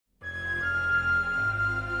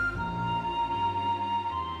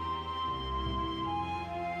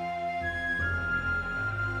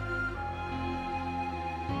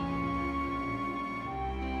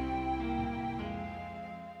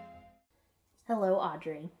Hello,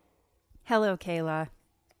 Audrey. Hello, Kayla.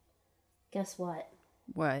 Guess what?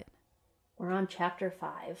 What? We're on chapter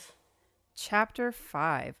 5. Chapter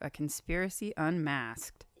 5, A Conspiracy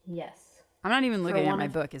Unmasked. Yes. I'm not even looking at my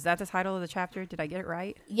book. Is that the title of the chapter? Did I get it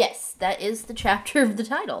right? Yes, that is the chapter of the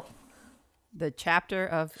title. The chapter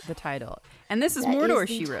of the title. And this is Mordor,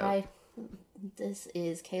 she wrote. This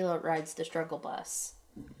is Kayla Rides the Struggle Bus.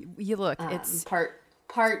 You look, it's...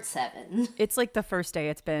 Part 7. It's like the first day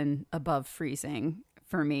it's been above freezing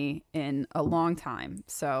for me in a long time.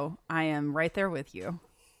 So I am right there with you.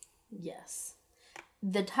 Yes.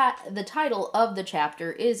 The title of the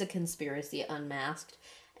chapter is A Conspiracy Unmasked.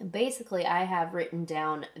 And basically I have written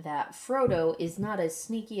down that Frodo is not as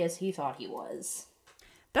sneaky as he thought he was.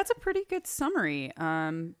 That's a pretty good summary.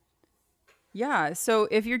 Yeah, so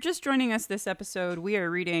if you're just joining us this episode, we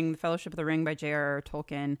are reading The Fellowship of the Ring by J.R.R.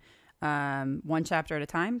 Tolkien. One chapter at a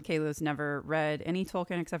time. Kayla's never read any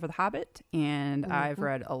Tolkien except for The Hobbit, and I've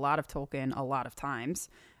read a lot of Tolkien a lot of times.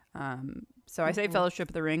 So I say Fellowship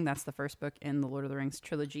of the Ring. That's the first book in the Lord of the Rings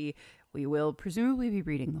trilogy. We will presumably be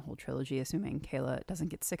reading the whole trilogy, assuming Kayla doesn't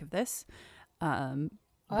get sick of this. But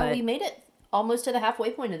we made it almost to the halfway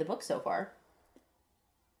point of the book so far.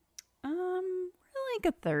 We're like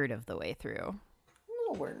a third of the way through.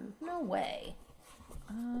 No way.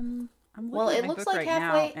 Well, it looks like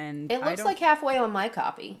halfway. It looks like halfway on my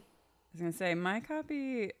copy. I was gonna say my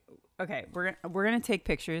copy. Okay, we're gonna take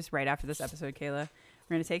pictures right after this episode, Kayla.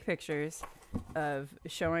 We're gonna take pictures of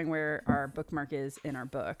showing where our bookmark is in our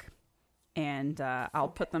book, and I'll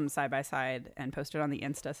put them side by side and post it on the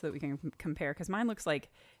Insta so that we can compare. Because mine looks like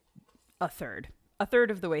a third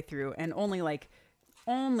of the way through, and only like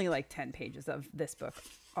 10 pages of this book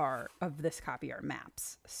of this copy are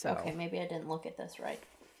maps. So okay, maybe I didn't look at this right.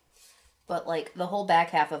 But, like, the whole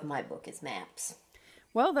back half of my book is maps.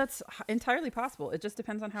 Well, that's entirely possible. It just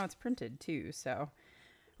depends on how it's printed, too. So,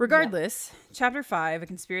 regardless, Chapter 5, A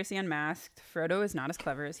Conspiracy Unmasked. Frodo is not as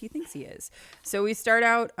clever as he thinks he is. So, we start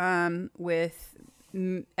out with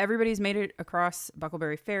everybody's made it across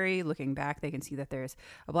Bucklebury Ferry. Looking back, they can see that there's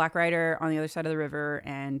a Black Rider on the other side of the river.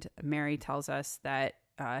 And Merry tells us that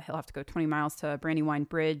he'll have to go 20 miles to Brandywine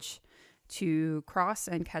Bridge to cross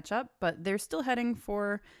and catch up. But they're still heading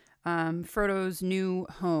for... Frodo's new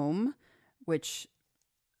home, which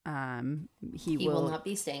he will not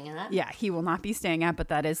be staying at. Yeah, he will not be staying at, but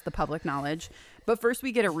that is the public knowledge. But first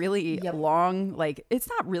we get a really long, like, it's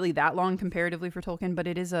not really that long comparatively for Tolkien, but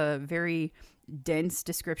it is a very dense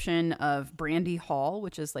description of Brandy Hall,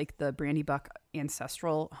 which is like the Brandy Buck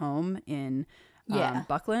ancestral home in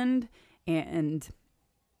Buckland. And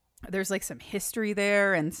there's like some history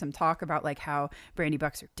there and some talk about like how Brandy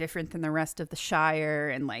Bucks are different than the rest of the Shire,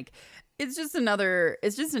 and like it's just another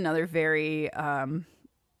very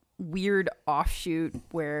weird offshoot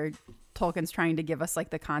where Tolkien's trying to give us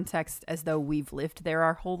like the context as though we've lived there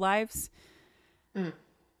our whole lives.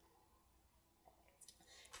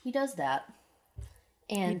 He does that.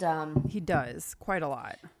 And he does quite a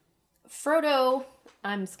lot. Frodo,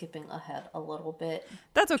 I'm skipping ahead a little bit.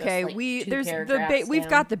 That's okay. Like we've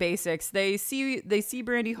got the basics. They see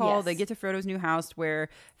Brandy Hall. Yes. They get to Frodo's new house where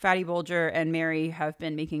Fatty Bolger and Merry have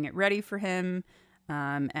been making it ready for him.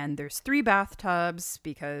 And there's 3 bathtubs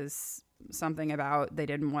because something about they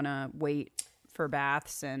didn't want to wait for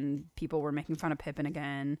baths and people were making fun of Pippin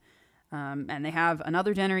again. And they have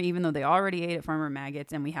another dinner, even though they already ate at Farmer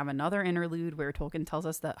Maggot's. And we have another interlude where Tolkien tells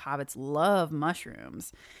us that hobbits love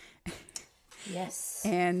mushrooms. Yes.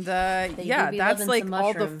 And that's like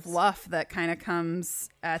all the fluff that kind of comes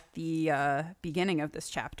at the beginning of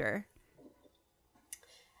this chapter.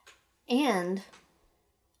 And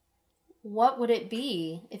what would it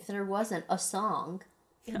be if there wasn't a song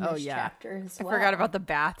in this chapter as well? I forgot about the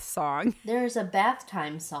bath song. There's a bath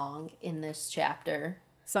time song in this chapter.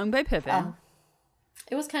 Sung by Pippin.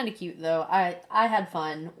 It was kind of cute, though. I had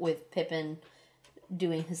fun with Pippin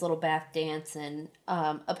doing his little bath dance, and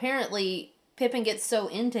apparently Pippin gets so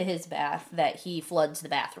into his bath that he floods the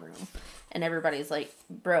bathroom, and everybody's like,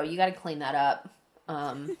 bro, you gotta clean that up.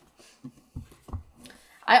 I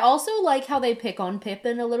also like how they pick on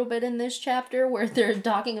Pippin a little bit in this chapter, where they're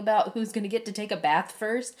talking about who's gonna get to take a bath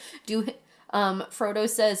first. Frodo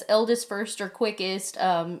says eldest first or quickest,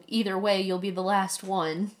 either way you'll be the last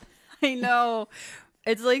one. I know.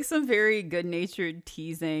 It's like some very good-natured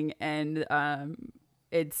teasing, and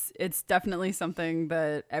it's definitely something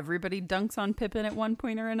that everybody dunks on Pippin at one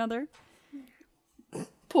point or another.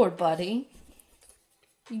 Poor buddy.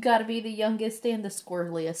 You gotta be the youngest and the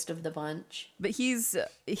squirreliest of the bunch. But he's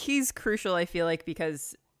crucial, I feel like,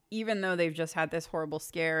 because even though they've just had this horrible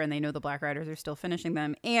scare and they know the Black Riders are still finishing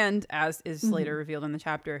them, and as is later revealed in the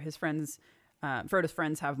chapter, his friends Frodo's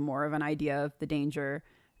friends have more of an idea of the danger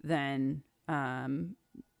than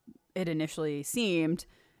it initially seemed,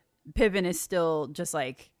 Pippin is still just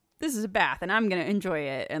like, this is a bath and I'm going to enjoy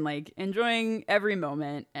it, and like enjoying every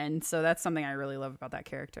moment. And so that's something I really love about that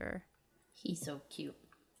character. He's so cute.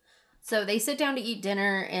 So they sit down to eat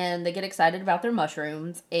dinner and they get excited about their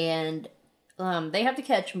mushrooms, and they have to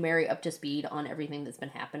catch Merry up to speed on everything that's been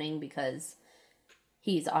happening because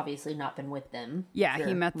he's obviously not been with them. Yeah,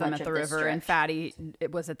 he met them at the river, and Fatty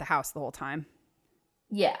was at the house the whole time.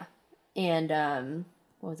 Yeah. And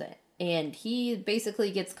what was it? And he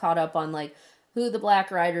basically gets caught up on like who the Black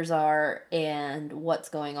Riders are and what's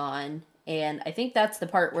going on. And I think that's the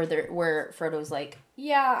part where Frodo's like,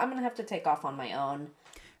 yeah, I'm gonna have to take off on my own.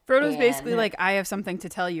 Frodo's basically like, I have something to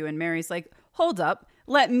tell you. And Merry's like, hold up,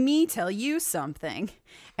 let me tell you something.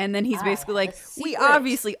 And then he's basically like, we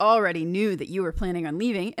obviously already knew that you were planning on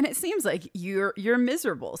leaving, and it seems like you're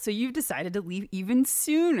miserable, so you've decided to leave even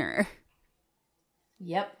sooner.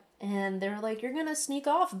 Yep. And they're like, you're gonna sneak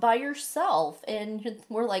off by yourself. And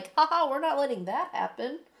we're like, haha, we're not letting that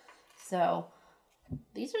happen. So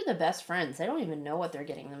these are the best friends. They don't even know what they're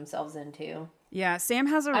getting themselves into. Yeah, Sam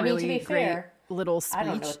has a really great little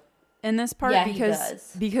speech in this part,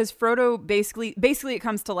 because Frodo basically it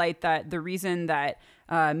comes to light that the reason that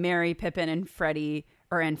Merry, Pippin, and Fatty,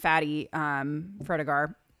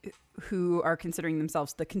 Fredegar, who are considering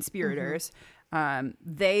themselves the conspirators,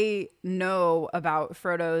 they know about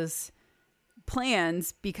Frodo's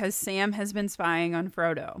plans because Sam has been spying on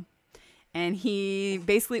Frodo. And he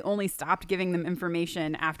basically only stopped giving them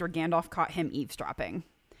information after Gandalf caught him eavesdropping.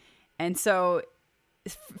 And so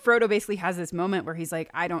Frodo basically has this moment where he's like,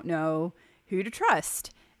 I don't know who to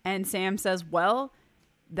trust. And Sam says, well,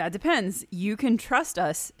 that depends. You can trust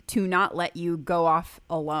us to not let you go off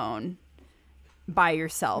alone by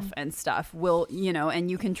yourself and stuff. And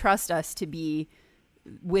you can trust us to be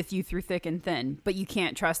with you through thick and thin, but you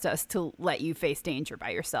can't trust us to let you face danger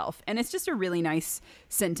by yourself. And it's just a really nice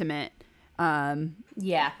sentiment.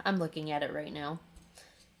 Yeah, I'm looking at it right now.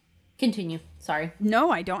 Continue. Sorry. No,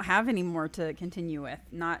 I don't have any more to continue with.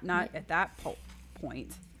 Not at that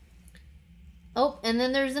point. Oh, and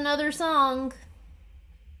then there's another song.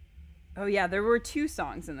 Oh yeah, there were two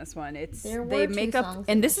songs in this one. They make up,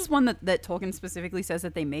 and this is one that Tolkien specifically says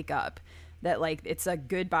that they make up. That like it's a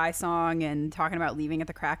goodbye song and talking about leaving at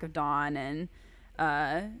the crack of dawn, and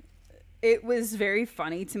it was very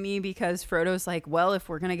funny to me because Frodo's like, well, if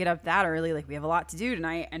we're gonna get up that early, like we have a lot to do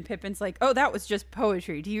tonight, and Pippin's like, oh, that was just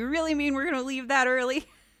poetry. Do you really mean we're gonna leave that early?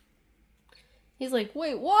 He's like,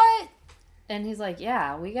 wait, what? And he's like,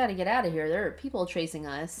 yeah, we got to get out of here. There are people chasing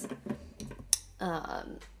us.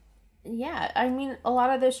 Yeah, I mean, a lot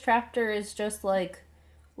of this chapter is just like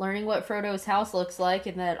learning what Frodo's house looks like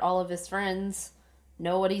and that all of his friends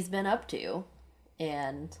know what he's been up to.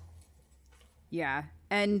 And yeah,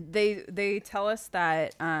 and they tell us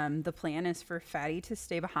that the plan is for Fatty to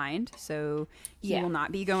stay behind, so he will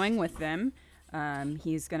not be going with them.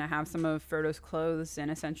 He's going to have some of Frodo's clothes and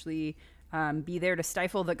essentially be there to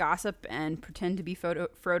stifle the gossip and pretend to be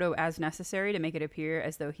Frodo as necessary to make it appear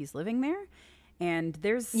as though he's living there. And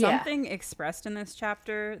there's something expressed in this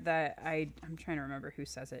chapter that I'm trying to remember who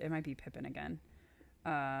says it. It might be Pippin again.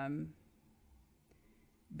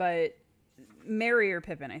 But Merry or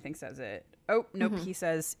Pippin, I think, says it. Oh, nope, he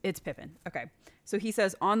says it's Pippin. Okay. So he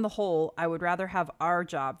says, on the whole, I would rather have our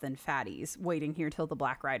job than Fatty's, waiting here till the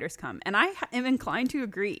Black Riders come. And I am inclined to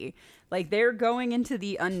agree. Like, they're going into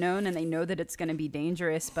the unknown and they know that it's going to be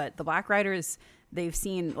dangerous, but the Black Riders, they've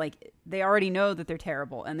seen, like, they already know that they're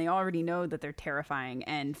terrible and they already know that they're terrifying.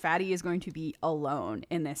 And Fatty is going to be alone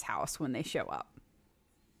in this house when they show up.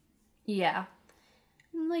 Yeah.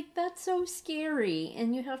 Like, that's so scary.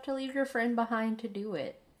 And you have to leave your friend behind to do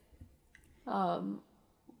it.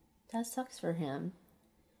 That sucks for him.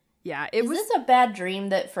 Yeah, Is this a bad dream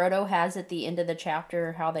that Frodo has at the end of the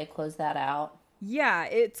chapter, how they close that out? Yeah,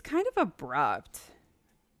 it's kind of abrupt.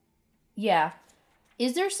 Yeah.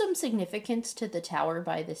 Is there some significance to the tower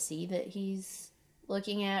by the sea that he's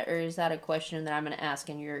looking at, or is that a question that I'm going to ask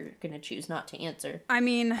and you're going to choose not to answer? I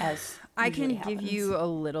mean, I can give you a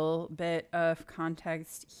little bit of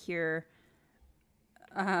context here.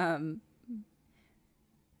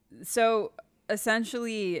 So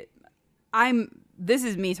essentially, this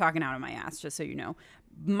is me talking out of my ass, just so you know.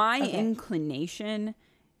 My inclination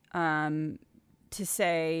to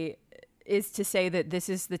say that this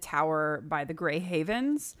is the tower by the Grey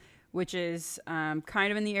Havens, which is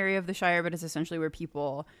kind of in the area of the Shire, but it's essentially where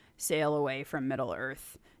people sail away from Middle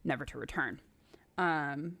Earth, never to return.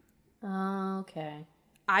 Okay.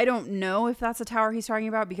 I don't know if that's a tower he's talking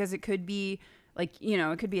about, because it could be like, you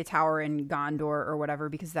know, it could be a tower in Gondor or whatever,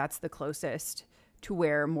 because that's the closest to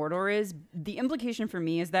where Mordor is. The implication for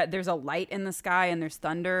me is that there's a light in the sky and there's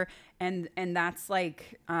thunder, and that's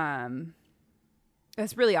like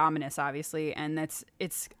that's really ominous, obviously, and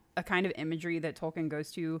it's a kind of imagery that Tolkien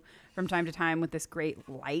goes to from time to time with this great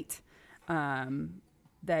light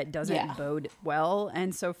that doesn't bode well.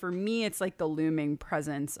 And so for me, it's like the looming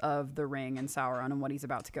presence of the ring and Sauron and what he's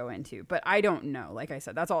about to go into. But I don't know. Like I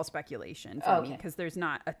said, that's all speculation for me, because there's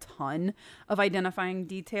not a ton of identifying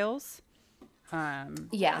details.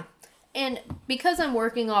 Yeah. And because I'm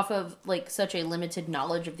working off of like such a limited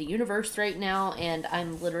knowledge of the universe right now, and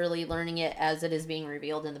I'm literally learning it as it is being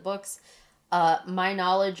revealed in the books, my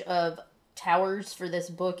knowledge of towers for this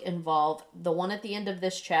book involve the one at the end of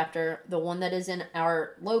this chapter, the one that is in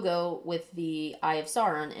our logo with the Eye of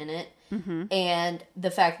Sauron in it, and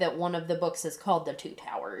the fact that one of the books is called The Two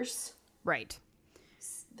Towers. Right.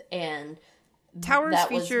 And towers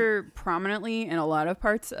feature prominently in a lot of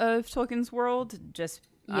parts of Tolkien's world, just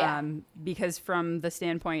because from the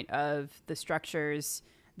standpoint of the structures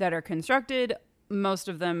that are constructed, most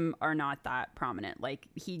of them are not that prominent. Like,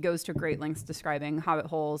 he goes to great lengths describing hobbit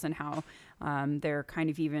holes and how they're kind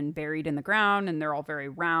of even buried in the ground, and they're all very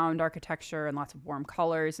round architecture and lots of warm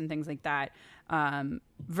colors and things like that,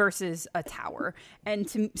 versus a tower.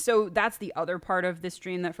 And so that's the other part of this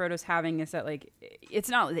dream that Frodo's having, is that, like, it's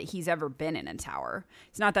not that he's ever been in a tower.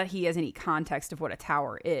 It's not that he has any context of what a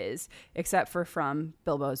tower is, except for from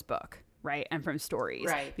Bilbo's book. Right. And from stories.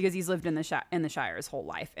 Right. Because he's lived in the Shire his whole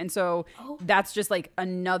life. And so that's just like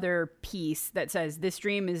another piece that says this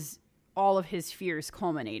dream is all of his fears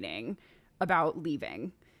culminating about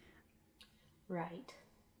leaving. Right.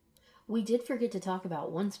 We did forget to talk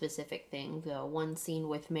about one specific thing, though. One scene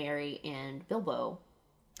with Merry and Bilbo.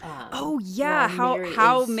 How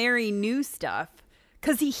Merry knew stuff.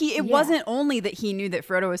 Because it wasn't only that he knew that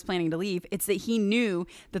Frodo was planning to leave, it's that he knew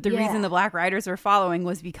that the reason the Black Riders were following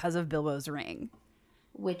was because of Bilbo's ring.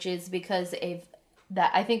 Which is because of that.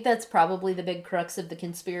 I think that's probably the big crux of the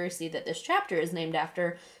conspiracy that this chapter is named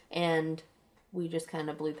after, and we just kind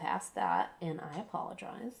of blew past that, and I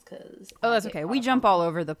apologize, because... Oh, that's okay. We jump all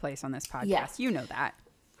over the place on this podcast. Yes. You know that.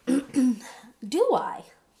 Do I?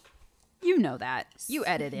 You know that. You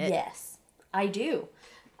edit it. Yes, I do.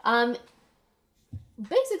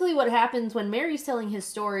 Basically what happens when Merry's telling his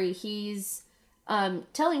story, he's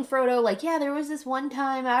telling Frodo, like, yeah, there was this one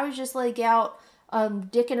time I was just, like, out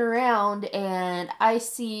dicking around, and I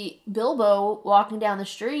see Bilbo walking down the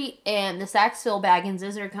street, and the Saxville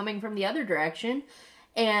Bagginses are coming from the other direction,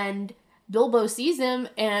 and Bilbo sees him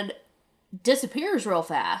and disappears real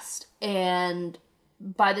fast, and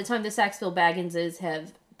by the time the Saxville Bagginses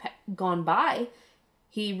have gone by,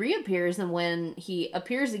 he reappears, and when he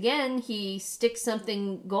appears again, he sticks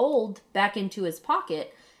something gold back into his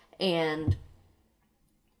pocket. And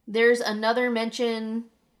there's another mention,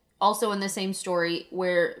 also in the same story,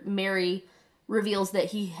 where Merry reveals that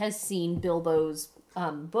he has seen Bilbo's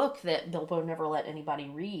book that Bilbo never let anybody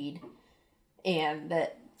read, and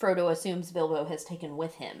that Frodo assumes Bilbo has taken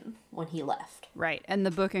with him when he left. Right, and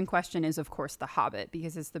the book in question is, of course, The Hobbit,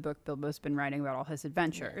 because it's the book Bilbo's been writing about all his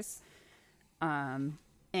adventures. Yes.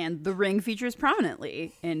 And the ring features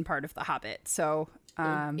prominently in part of The Hobbit. So,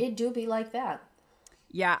 it do be like that.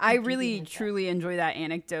 Yeah, I really truly enjoy that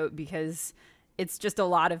anecdote, because it's just a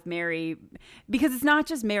lot of Merry, because it's not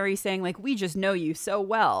just Merry saying, like, we just know you so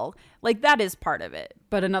well. Like, that is part of it.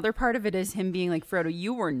 But another part of it is him being like, Frodo,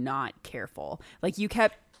 you were not careful. Like, you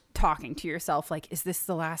kept talking to yourself, like, is this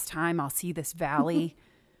the last time I'll see this valley?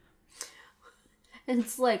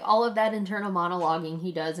 It's like all of that internal monologuing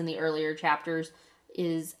he does in the earlier chapters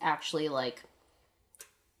is actually like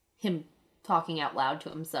him talking out loud to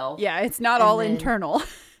himself. Yeah, it's not all internal.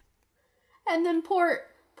 And then poor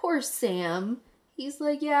Sam, he's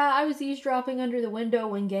like, yeah, I was eavesdropping under the window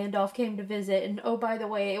when Gandalf came to visit, and oh, by the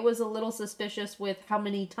way, it was a little suspicious with how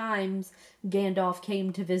many times Gandalf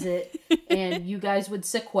came to visit, and you guys would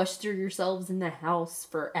sequester yourselves in the house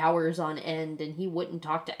for hours on end, and he wouldn't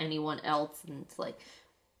talk to anyone else. And it's like,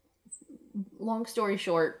 long story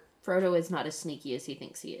short, Frodo is not as sneaky as he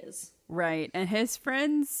thinks he is. Right. And his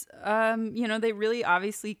friends, they really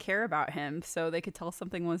obviously care about him, so they could tell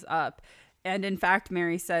something was up. And in fact,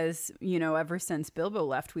 Merry says, ever since Bilbo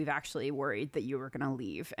left, we've actually worried that you were going to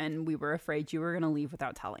leave, and we were afraid you were going to leave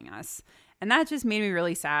without telling us. And that just made me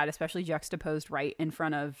really sad, especially juxtaposed right in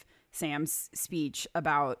front of Sam's speech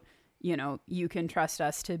about, you can trust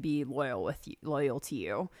us to be loyal to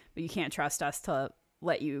you, but you can't trust us to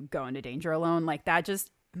let you go into danger alone. Like, that just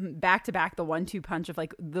back to back the 1-2 punch of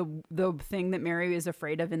like the thing that Merry is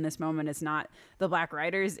afraid of in this moment is not the Black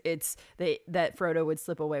Riders, it's that Frodo would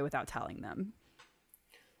slip away without telling them.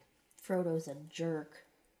 Frodo's a jerk.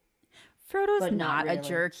 Frodo's not really a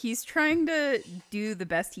jerk. He's trying to do the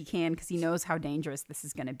best he can because he knows how dangerous this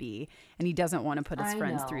is going to be, and he doesn't want to put his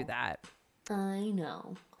friends through that. I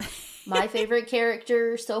know. My favorite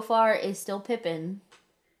character so far is still Pippin.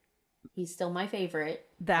 He's still my favorite.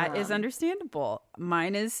 That is understandable.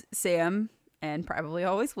 Mine is Sam, and probably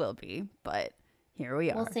always will be, but here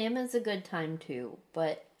we are. Well, Sam is a good time too,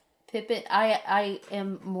 but Pippin, I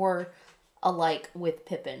am more alike with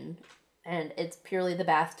Pippin, and it's purely the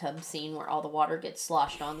bathtub scene where all the water gets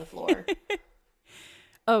sloshed on the floor.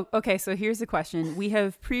 Oh, okay. So here's the question. We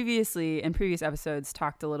have previously, in previous episodes,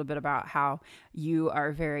 talked a little bit about how you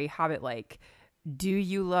are very Hobbit-like. Do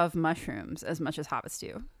you love mushrooms as much as hobbits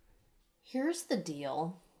do? Here's the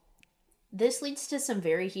deal. This leads to some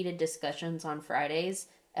very heated discussions on Fridays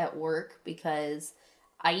at work because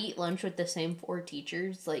I eat lunch with the same 4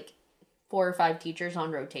 teachers, like 4 or 5 teachers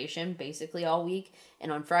on rotation, basically all week.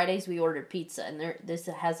 And on Fridays we order pizza, and this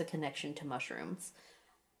has a connection to mushrooms.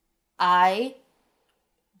 I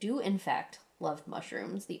do in fact love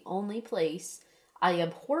mushrooms. The only place I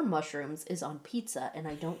abhor mushrooms is on pizza, and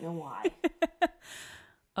I don't know why.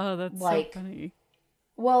 Oh, that's so funny.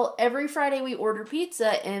 Well, every Friday we order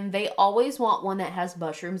pizza, and they always want one that has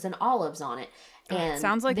mushrooms and olives on it. And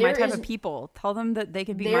sounds like my type of people. Tell them that they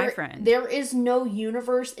could be my friend. There is no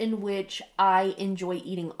universe in which I enjoy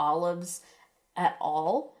eating olives at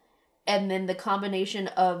all. And then the combination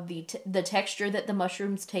of the texture that the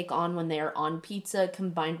mushrooms take on when they are on pizza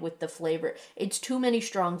combined with the flavor. It's too many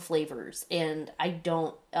strong flavors, and I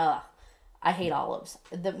don't... I hate olives.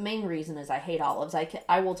 The main reason is I hate olives.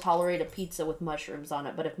 I will tolerate a pizza with mushrooms on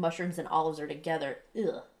it, but if mushrooms and olives are together,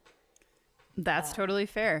 ugh. That's totally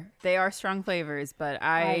fair. They are strong flavors, but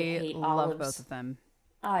I love olives. Both of them.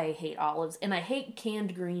 I hate olives, and I hate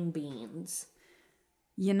canned green beans.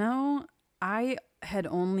 You know, I had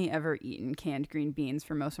only ever eaten canned green beans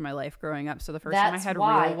for most of my life growing up, so the first time I had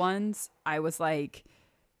real ones, I was like,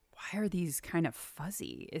 why are these kind of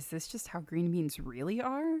fuzzy? Is this just how green beans really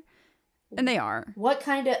are? And they are.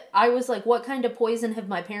 I was like, what kind of poison have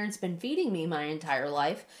my parents been feeding me my entire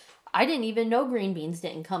life? I didn't even know green beans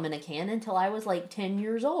didn't come in a can until I was like 10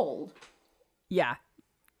 years old. Yeah.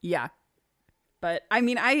 Yeah. But I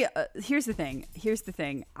mean, here's the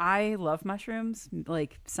thing. I love mushrooms.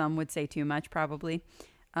 Like some would say too much, probably.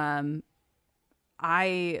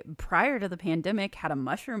 I, prior to the pandemic, had a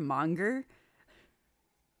mushroom monger.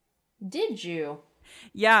 Did you?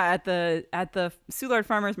 Yeah, at the Soulard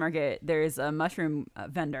Farmers Market, there's a mushroom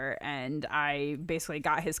vendor, and I basically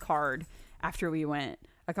got his card after we went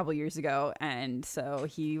a couple years ago, and so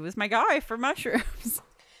he was my guy for mushrooms.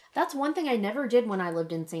 That's one thing I never did when I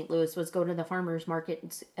lived in St. Louis, was go to the farmers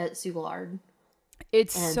market at Soulard.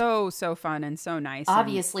 It's so fun and so nice.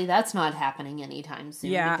 Obviously, that's not happening anytime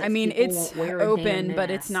soon. Yeah, I mean, it's open, but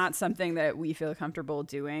it's not something that we feel comfortable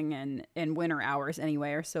doing, and winter hours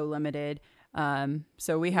anyway are so limited.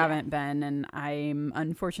 So we haven't been, and I'm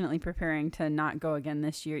unfortunately preparing to not go again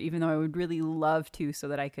this year, even though I would really love to, so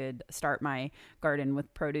that I could start my garden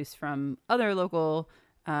with produce from other local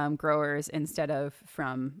growers instead of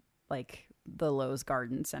from like the Lowe's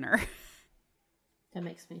Garden Center. That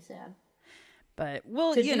makes me sad. But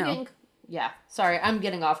well, sorry, I'm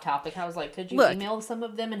getting off topic. I was like, could you email some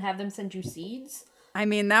of them and have them send you seeds? I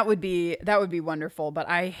mean, that would be wonderful, but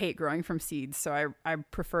I hate growing from seeds, so I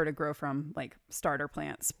prefer to grow from like starter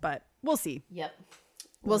plants, but we'll see. Yep.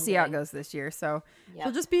 We'll see how it goes this year. So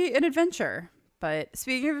it'll just be an adventure. But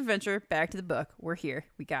speaking of adventure, back to the book. We're here.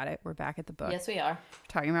 We got it. We're back at the book. Yes, we are. We're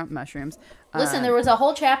talking about mushrooms. Listen, there was a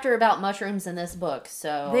whole chapter about mushrooms in this book,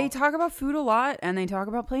 so... They talk about food a lot, and they talk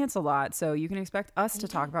about plants a lot, so you can expect us to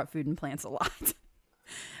talk about food and plants a lot.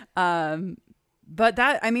 But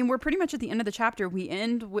we're pretty much at the end of the chapter. We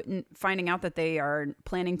end with finding out that they are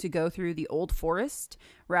planning to go through the old forest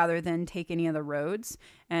rather than take any of the roads.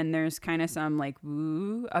 And there's kind of some like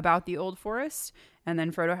woo about the old forest. And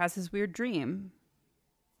then Frodo has his weird dream.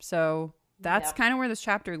 So that's kind of where this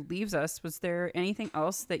chapter leaves us. Was there anything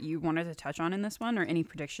else that you wanted to touch on in this one, or any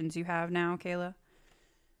predictions you have now, Kayla?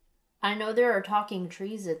 I know there are talking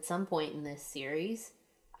trees at some point in this series.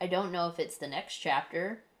 I don't know if it's the next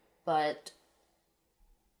chapter, but...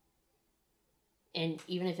 And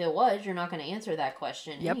even if it was, you're not going to answer that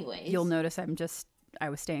question anyways. You'll notice I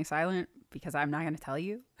was staying silent because I'm not going to tell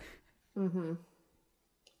you. Mm-hmm.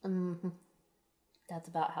 Mm-hmm. That's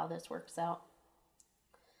about how this works out.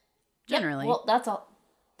 Generally. Yep. Well,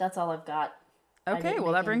 that's all I've got. Okay,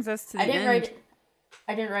 well that brings us to the end.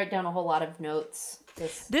 I didn't write down a whole lot of notes.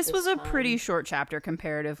 This was a pretty short chapter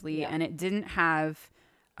comparatively, and it didn't have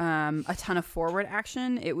a ton of forward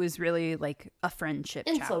action. It was really like a friendship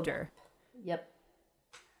chapter. Yep.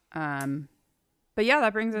 But yeah,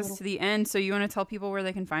 that brings us to the end. So you want to tell people where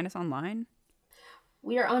they can find us online?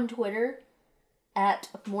 We are on Twitter at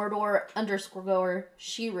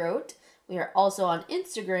Mordor_she-wrote. We are also on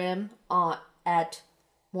Instagram at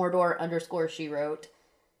Mordor_she-wrote.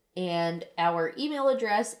 And our email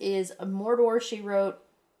address is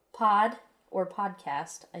MordorSheWrotePod or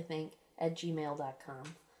podcast, I think, at gmail.com.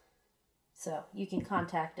 So you can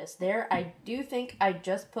contact us there. I do think I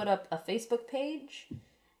just put up a Facebook page.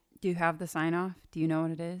 Do you have the sign off? Do you know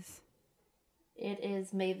what it is? It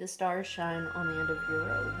is May the Stars Shine on the End of Your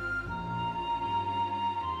Road.